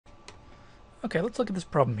Okay, let's look at this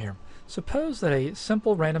problem here. Suppose that a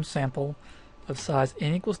simple random sample of size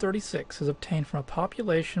n equals 36 is obtained from a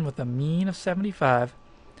population with a mean of 75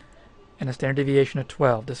 and a standard deviation of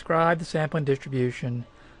 12. Describe the sampling distribution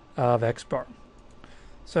of x bar.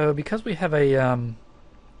 So because we have an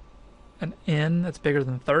n that's bigger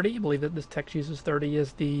than 30, I believe that this text uses 30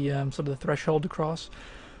 as the sort of the threshold to cross,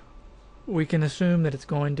 we can assume that it's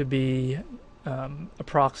going to be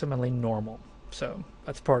approximately normal. So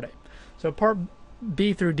that's part A. So part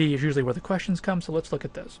B through D is usually where the questions come, so let's look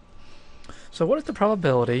at those. So what is the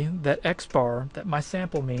probability that x bar, that my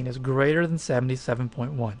sample mean, is greater than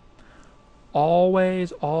 77.1?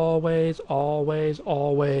 Always, always, always,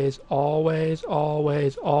 always, always,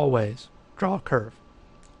 always, always draw a curve.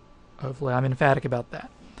 Hopefully I'm emphatic about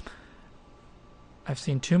that. I've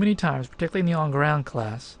seen too many times, particularly in the on-ground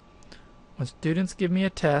class, when students give me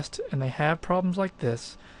a test and they have problems like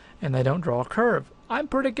this and they don't draw a curve. I'm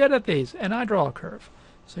pretty good at these, and I draw a curve.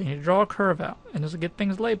 So you need to draw a curve out, and this will get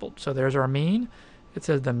things labeled. So there's our mean. It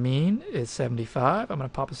says the mean is 75. I'm going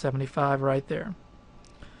to pop a 75 right there.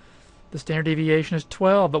 The standard deviation is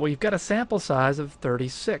 12, but we've got a sample size of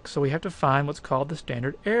 36, so we have to find what's called the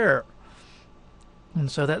standard error. And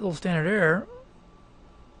so that little standard error,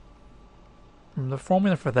 the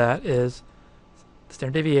formula for that is the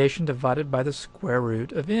standard deviation divided by the square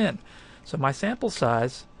root of n. So my sample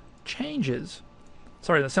size changes.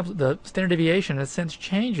 Sorry, the standard deviation in a sense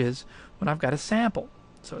changes when I've got a sample.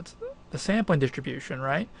 So it's the sampling distribution,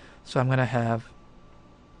 right? So I'm going to have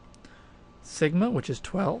sigma, which is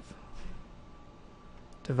 12,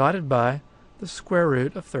 divided by the square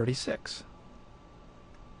root of 36.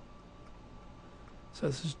 So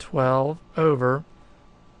this is 12 over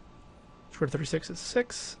square root of 36 is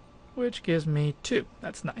 6, which gives me 2.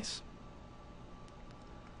 That's nice.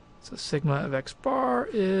 So sigma of x bar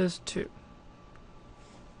is 2.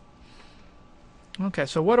 Okay,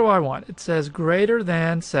 so what do I want? It says greater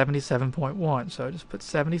than 77.1. So I just put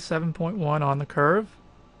 77.1 on the curve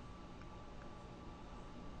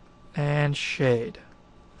and shade.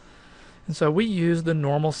 And so we use the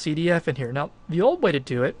normal CDF in here. Now, the old way to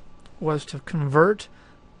do it was to convert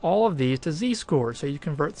all of these to z-scores. So you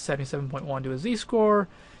convert 77.1 to a z-score,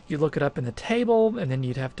 you look it up in the table, and then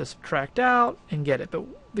you'd have to subtract out and get it. But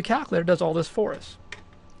the calculator does all this for us.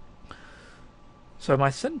 So my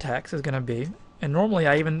syntax is going to be, and normally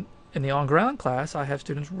I even, in the on-ground class, I have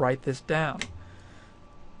students write this down.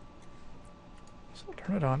 So I'll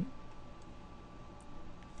turn it on.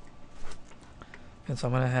 And so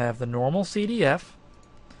I'm going to have the normal CDF.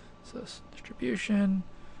 So distribution,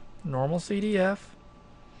 normal CDF.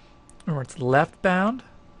 Remember, it's left bound.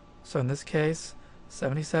 So in this case,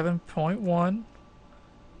 77.1,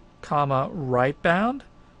 comma, right bound,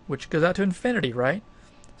 which goes out to infinity, right?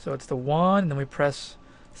 So it's the 1, and then we press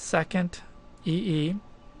second EE,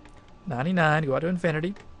 99, go out to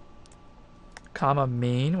infinity, comma,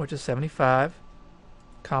 mean, which is 75,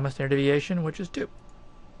 comma, standard deviation, which is 2.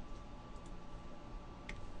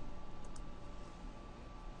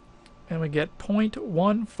 And we get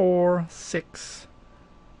 0.1468,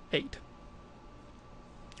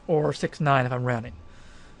 or 69 if I'm rounding.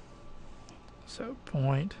 So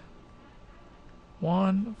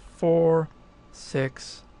 0.1469.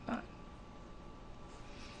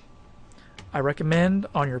 I recommend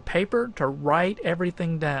on your paper to write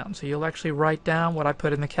everything down. So you'll actually write down what I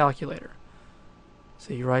put in the calculator.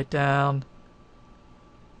 So you write down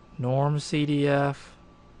norm CDF.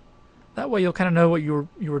 That way you'll kind of know what you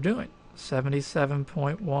were doing.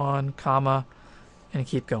 77.1, comma, and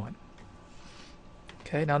keep going.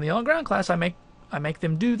 Okay, now in the on-ground class I make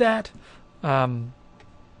them do that, so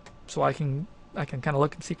I can kind of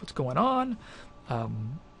look and see what's going on.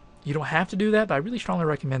 You don't have to do that, but I really strongly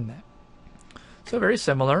recommend that. So very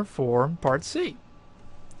similar for part C.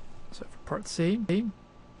 So for part C, let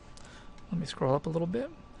me scroll up a little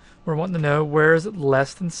bit. We're wanting to know where is it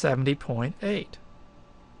less than 70.8. Okay.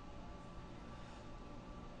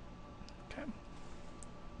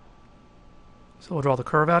 So we'll draw the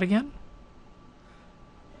curve out again.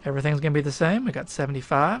 Everything's going to be the same. We got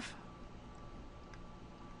 75.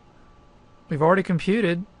 We've already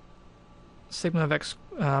computed sigma of x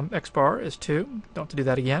bar is 2. Don't have to do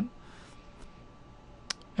that again.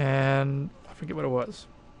 And I forget what it was.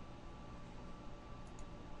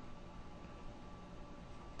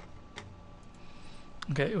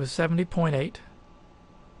 Okay, it was 70.8.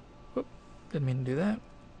 Whoop, didn't mean to do that.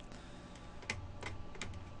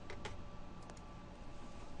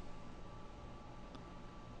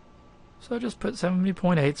 So I just put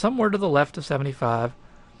 70.8 somewhere to the left of 75,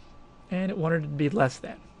 and it wanted it to be less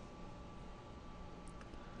than.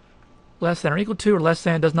 less than or equal to or less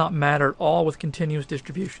than does not matter at all with continuous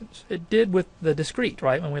distributions. It did with the discrete,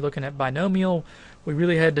 right? When we're looking at binomial, we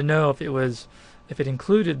really had to know if it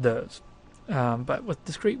included those. But with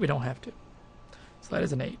discrete, we don't have to. So that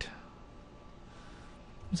is an 8.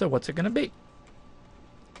 So what's it going to be?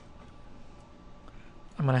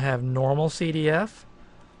 I'm going to have normal CDF.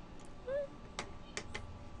 Let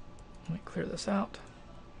me clear this out.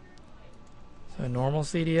 So normal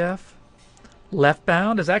CDF. Left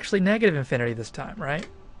bound is actually negative infinity this time, right?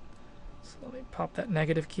 So let me pop that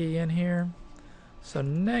negative key in here. So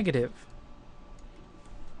negative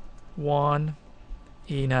 1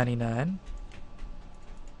 E99,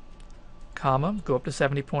 comma, go up to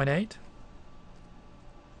 70.8,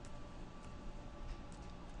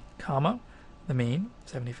 comma, the mean,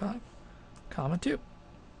 75, comma 2.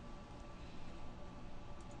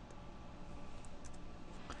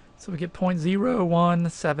 So we get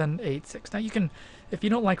 0.01786. Now you can, if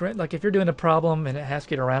you don't like if you're doing a problem and it has to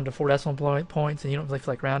get around to 4 decimal points and you don't really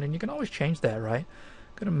feel like rounding, you can always change that, right?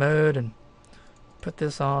 Go to mode and put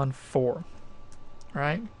this on 4,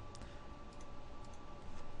 right?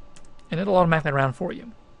 And it'll automatically round for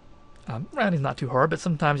you. Rounding's not too hard, but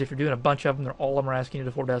sometimes if you're doing a bunch of them, all of them are asking you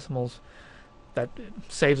to 4 decimals. That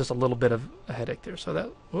saves us a little bit of a headache there. So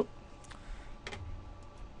that, whoop.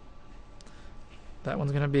 That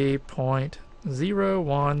one's going to be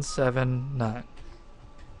 0.0179.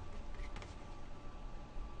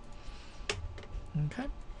 Okay.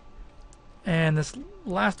 And this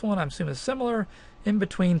last one, I'm assuming, is similar, in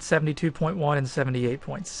between 72.1 and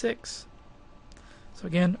 78.6. So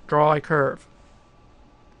again, draw a curve.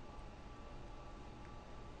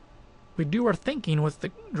 We do our thinking with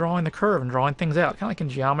drawing the curve and drawing things out, kind of like in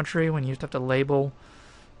geometry when you used to have to label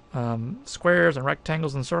squares and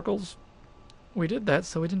rectangles and circles. We did that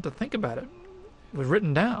so we didn't have to think about it. It was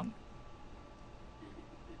written down.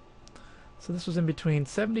 So this was in between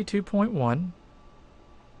 72.1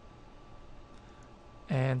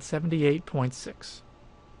 and 78.6.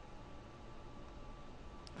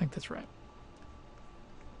 I think that's right.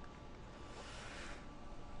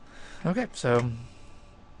 Okay, so I'm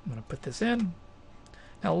going to put this in.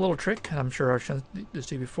 Now a little trick, and I'm sure I've shown this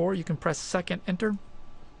to you before, you can press second enter.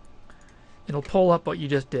 It'll pull up what you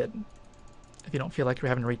just did, if you don't feel like you're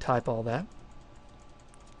having to retype all that.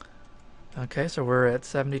 Okay, so we're at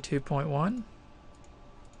 72.1,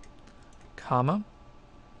 comma,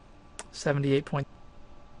 78. I'm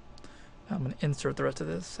going to insert the rest of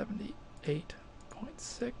this,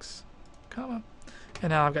 78.6, comma, and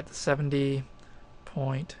now I've got the 70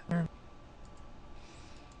 point.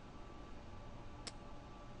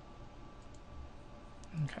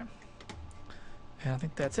 Okay, and I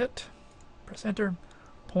think that's it. Press enter.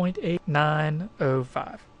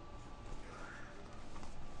 0.8905.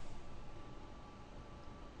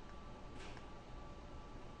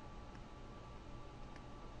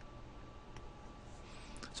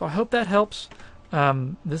 So I hope that helps.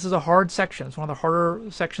 This is a hard section. It's one of the harder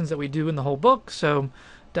sections that we do in the whole book, so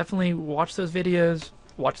definitely watch those videos.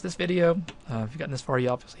 Watch this video. If you've gotten this far, you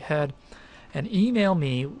obviously had. And email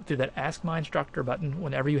me through that Ask My Instructor button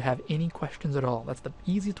whenever you have any questions at all. That's the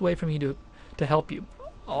easiest way for me to help you.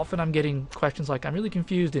 Often I'm getting questions like, I'm really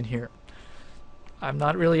confused in here. I'm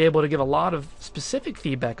not really able to give a lot of specific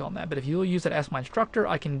feedback on that, but if you'll use that Ask My Instructor,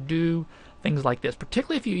 I can do things like this.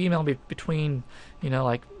 Particularly if you email me between,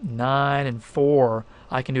 like 9 and 4,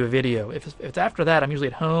 I can do a video. If it's after that, I'm usually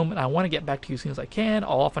at home and I want to get back to you as soon as I can.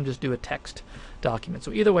 I'll often just do a text document.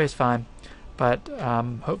 So either way is fine. But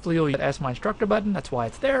hopefully you'll use that Ask My Instructor button. That's why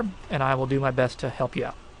it's there, and I will do my best to help you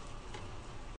out.